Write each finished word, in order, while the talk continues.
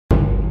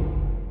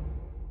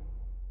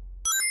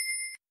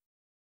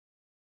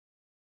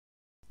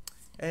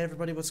Hey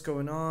everybody, what's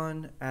going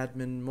on?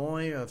 Admin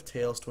Moy of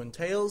Tails Twin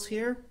Tails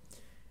here,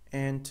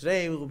 and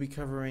today we will be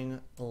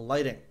covering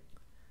lighting.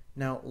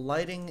 Now,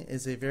 lighting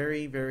is a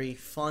very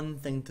fun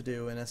thing to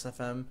do in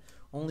SFM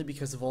only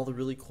because of all the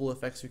really cool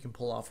effects you can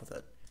pull off with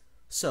it.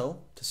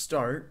 So, to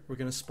start, we're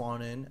going to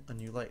spawn in a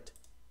new light.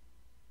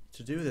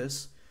 To do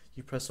this,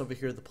 you press over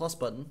here the plus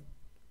button,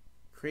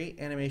 create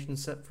animation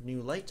set for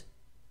new light,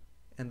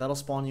 and that'll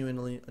spawn you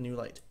in a new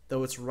light,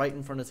 though it's right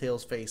in front of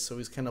Tails' face, so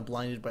he's kind of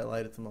blinded by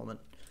light at the moment.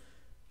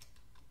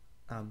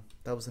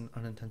 That was an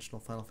unintentional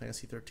Final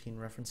Fantasy 13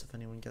 reference if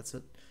anyone gets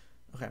it.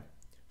 Okay,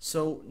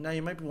 so now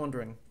you might be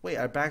wondering, wait,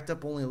 I backed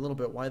up only a little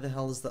bit. Why the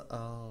hell is the...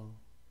 Oh.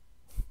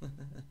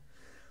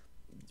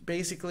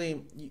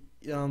 Basically,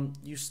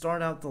 you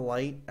start out the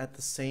light at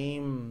the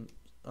same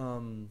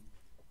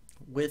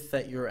width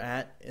that you're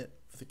at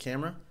for the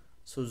camera.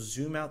 So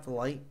zoom out the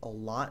light a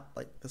lot,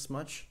 like this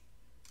much.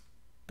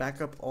 Back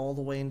up all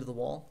the way into the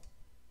wall,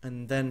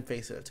 and then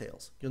face it at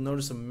Tails. You'll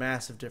notice a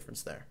massive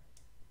difference there.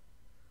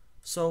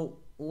 So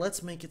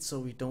let's make it so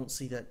we don't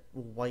see that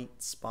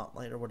white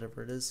spotlight or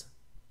whatever it is.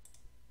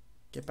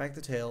 Get back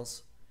to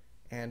Tails,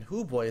 and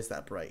hoo boy is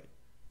that bright.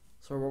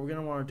 So what we're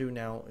going to want to do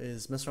now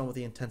is mess around with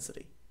the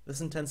intensity.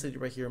 This intensity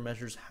right here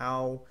measures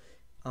how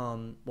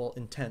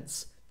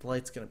intense the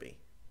light's going to be.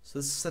 So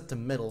this is set to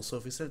middle, so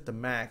if we set it to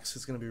max,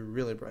 it's going to be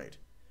really bright.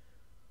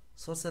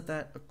 So let's set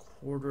that a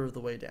quarter of the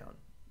way down.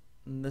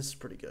 And this is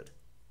pretty good.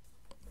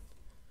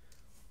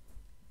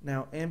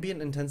 Now,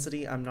 ambient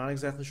intensity, I'm not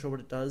exactly sure what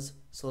it does,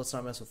 so let's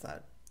not mess with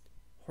that.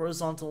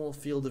 Horizontal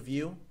field of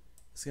view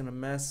is going to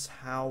mess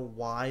how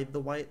wide the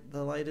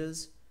light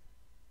is.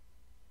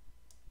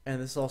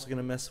 And this is also going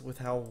to mess with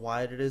how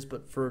wide it is,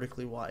 but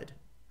vertically wide.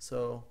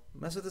 So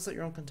mess with this at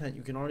your own content.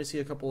 You can already see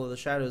a couple of the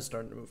shadows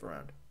starting to move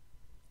around.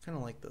 Kind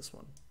of like this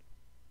one.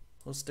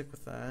 Let's stick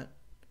with that.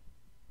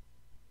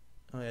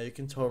 Oh yeah, you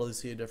can totally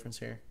see a difference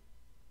here.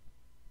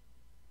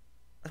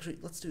 Actually,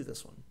 let's do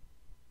this one.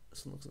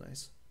 This one looks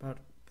nice. About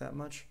that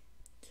much.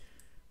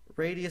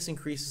 Radius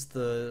increases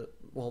the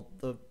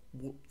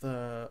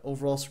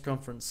overall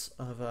circumference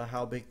of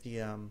how big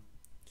the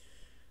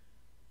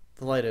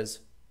light is.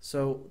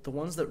 So the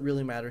ones that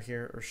really matter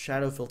here are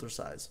shadow filter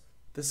size.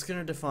 This is going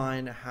to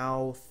define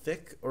how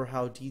thick or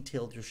how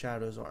detailed your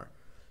shadows are.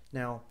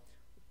 Now,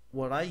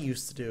 what I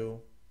used to do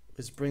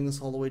is bring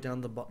this all the way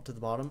down to the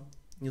bottom.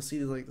 You'll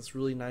see like this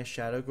really nice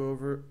shadow go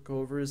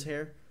over his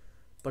hair.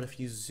 But if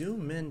you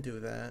zoom in, do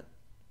that,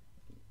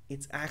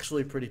 it's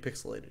actually pretty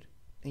pixelated,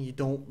 and you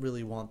don't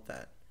really want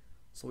that.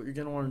 So what you're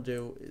going to want to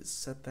do is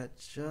set that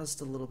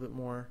just a little bit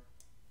more,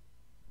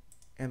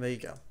 and there you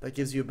go. That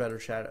gives you a better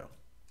shadow.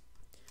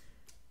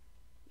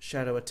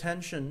 Shadow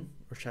attention,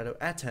 or shadow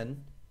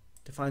atten,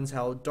 defines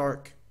how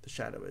dark the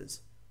shadow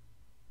is.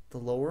 The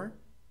lower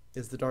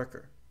is the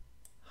darker.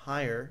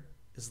 Higher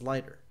is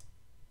lighter.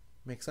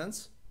 Make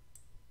sense?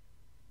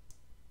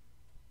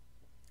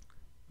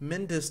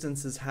 Min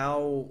distance is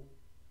how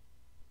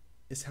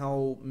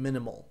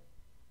minimal,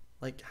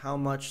 like how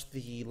much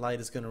the light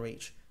is going to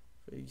reach.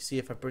 You see,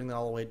 if I bring that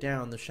all the way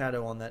down, the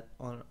shadow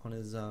on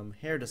his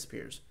hair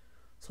disappears.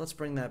 So let's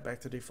bring that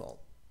back to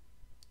default.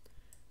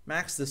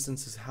 Max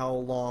distance is how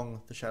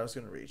long the shadow is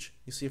going to reach.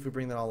 You see, if we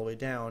bring that all the way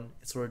down,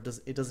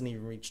 it doesn't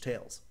even reach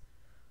Tails.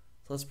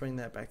 So let's bring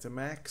that back to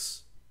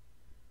max.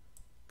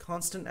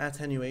 Constant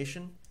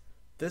attenuation.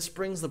 This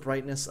brings the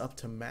brightness up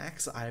to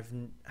max. I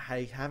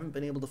haven't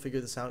been able to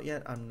figure this out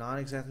yet. I'm not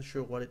exactly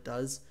sure what it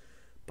does,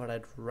 but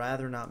I'd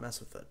rather not mess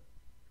with it.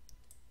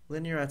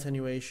 Linear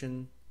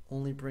attenuation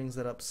only brings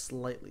that up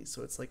slightly,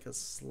 so it's like a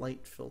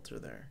slight filter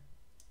there.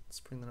 Let's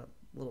bring that up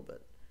a little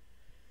bit.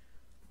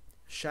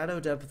 Shadow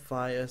depth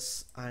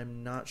bias,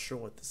 I'm not sure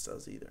what this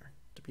does either,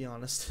 to be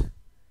honest.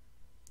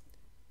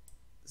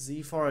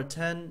 Z-far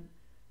 10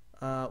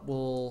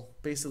 will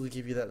basically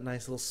give you that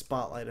nice little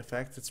spotlight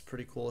effect. It's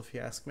pretty cool if you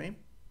ask me.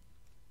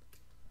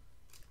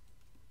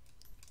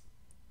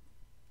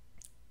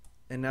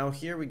 And now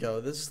here we go.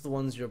 This is the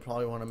ones you'll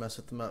probably want to mess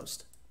with the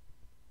most.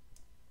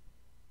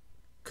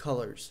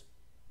 Colors.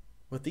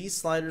 With these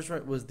sliders,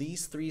 with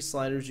these three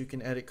sliders, you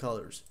can edit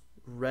colors.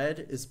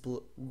 Red is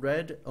blue.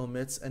 Red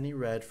omits any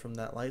red from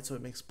that light, so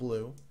it makes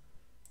blue.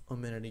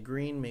 Omit any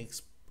green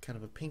makes kind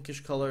of a pinkish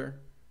color,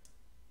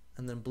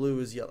 and then blue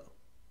is yellow.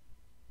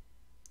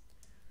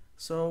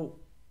 So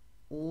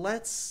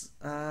let's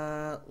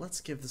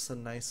give this a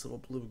nice little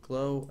blue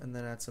glow, and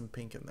then add some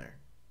pink in there.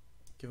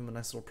 Give him a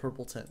nice little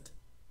purple tint.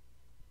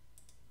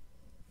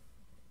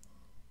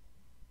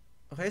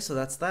 Okay, so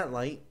that's that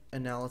light,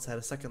 and now let's add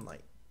a second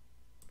light.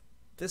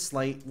 This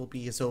light will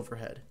be his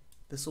overhead.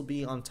 This will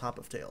be on top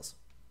of Tails.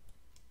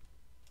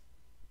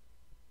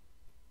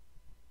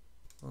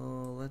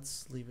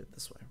 Let's leave it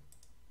this way.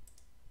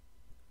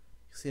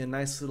 You see a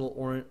nice little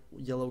orange,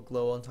 yellow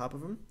glow on top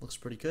of him. Looks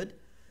pretty good.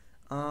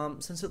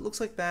 Since it looks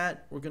like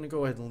that, we're going to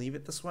go ahead and leave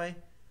it this way.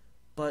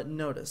 But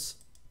notice,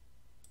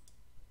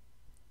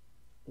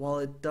 while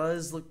it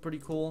does look pretty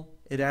cool,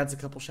 it adds a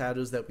couple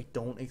shadows that we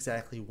don't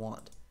exactly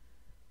want.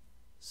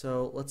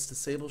 So let's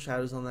disable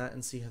shadows on that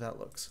and see how that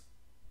looks.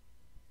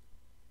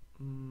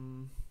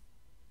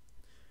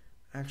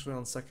 Actually,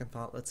 on second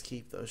thought, let's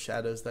keep those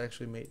shadows. That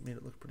actually made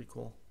it look pretty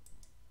cool.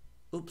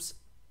 Oops.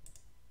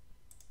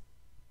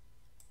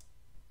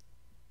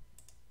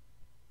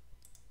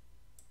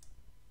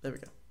 There we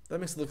go. That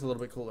makes it look a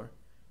little bit cooler.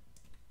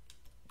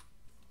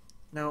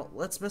 Now,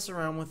 let's mess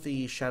around with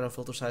the shadow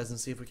filter size and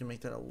see if we can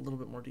make that a little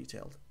bit more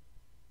detailed.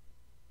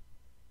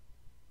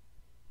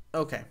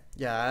 Okay,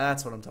 yeah,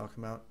 that's what I'm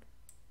talking about.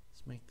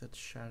 Let's make the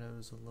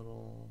shadows a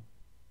little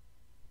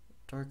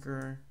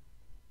darker.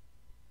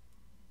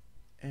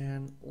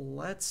 And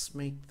let's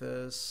make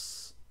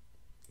this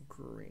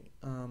green,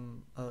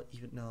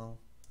 even, no,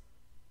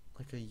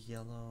 like a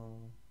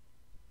yellow,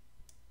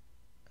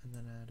 and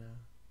then add a,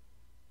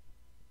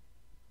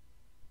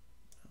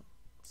 no,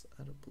 let's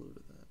add a blue to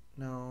that.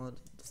 No, it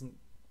doesn't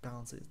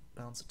balance it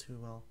too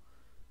well.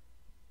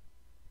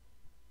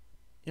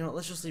 You know,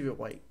 let's just leave it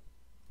white.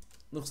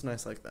 Looks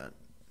nice like that.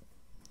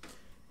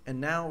 And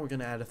now we're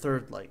gonna add a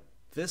third light.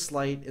 This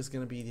light is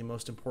gonna be the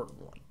most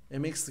important one.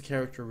 It makes the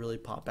character really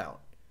pop out.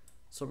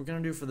 So what we're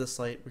going to do for this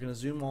light, we're going to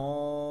zoom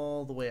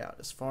all the way out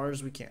as far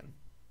as we can.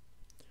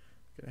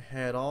 We're going to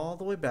head all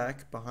the way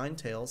back behind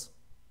Tails,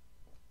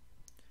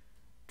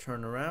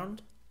 turn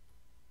around,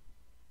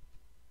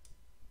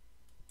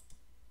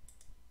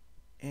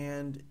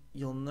 and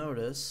you'll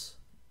notice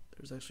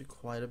there's actually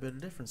quite a bit of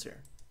difference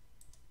here.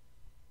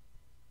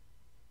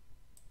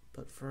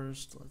 But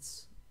first,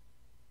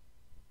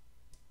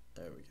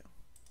 there we go.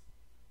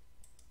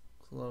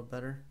 Looks a little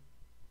better.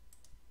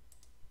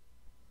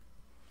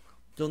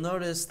 You'll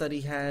notice that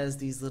he has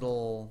these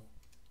little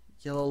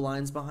yellow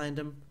lines behind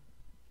him.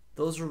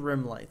 Those are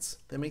rim lights.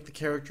 They make the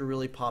character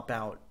really pop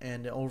out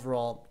and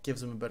overall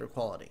gives him a better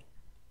quality.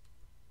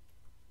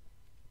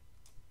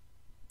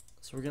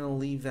 So we're going to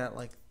leave that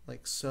like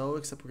so,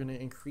 except we're going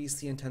to increase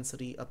the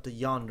intensity up to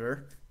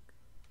yonder.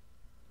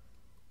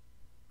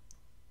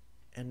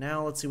 And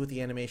now let's see what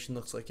the animation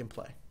looks like in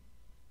play.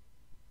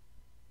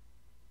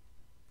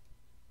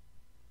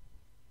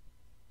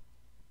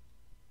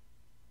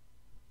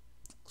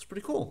 It's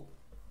pretty cool.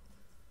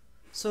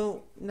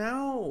 So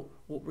now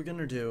what we're going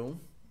to do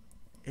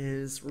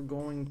is we're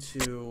going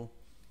to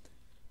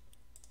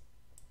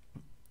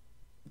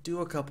do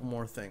a couple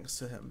more things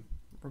to him.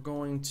 We're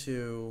going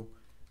to,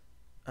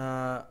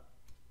 well,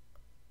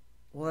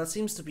 that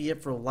seems to be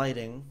it for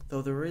lighting,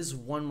 though there is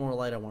one more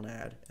light I want to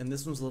add, and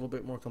this one's a little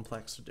bit more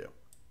complex to do.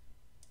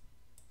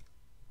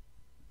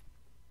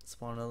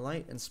 Spawn a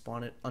light and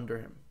spawn it under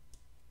him.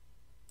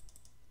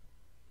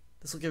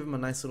 This will give him a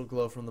nice little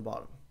glow from the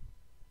bottom.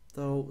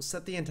 Though,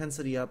 set the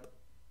intensity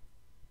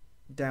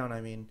down,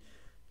 I mean,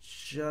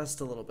 just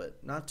a little bit.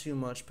 Not too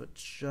much, but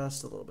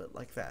just a little bit,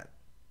 like that.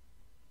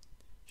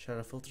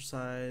 Shadow filter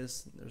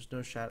size, there's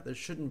no shadow, there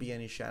shouldn't be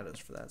any shadows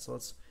for that, so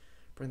let's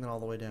bring that all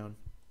the way down.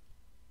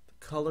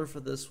 The color for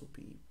this will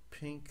be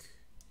pink.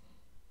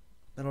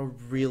 That'll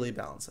really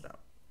balance it out.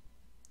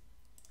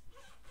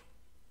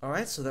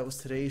 Alright, so that was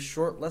today's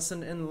short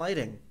lesson in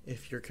lighting.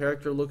 If your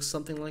character looks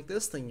something like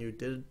this, then you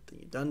did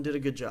a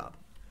good job.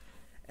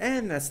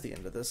 And that's the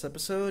end of this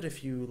episode.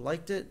 If you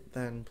liked it,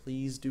 then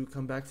please do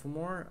come back for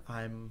more.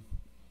 I'm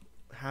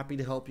happy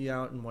to help you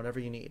out in whatever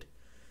you need.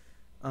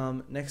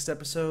 Next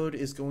episode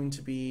is going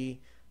to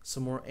be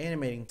some more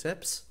animating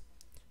tips.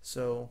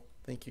 So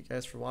thank you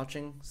guys for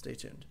watching. Stay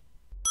tuned.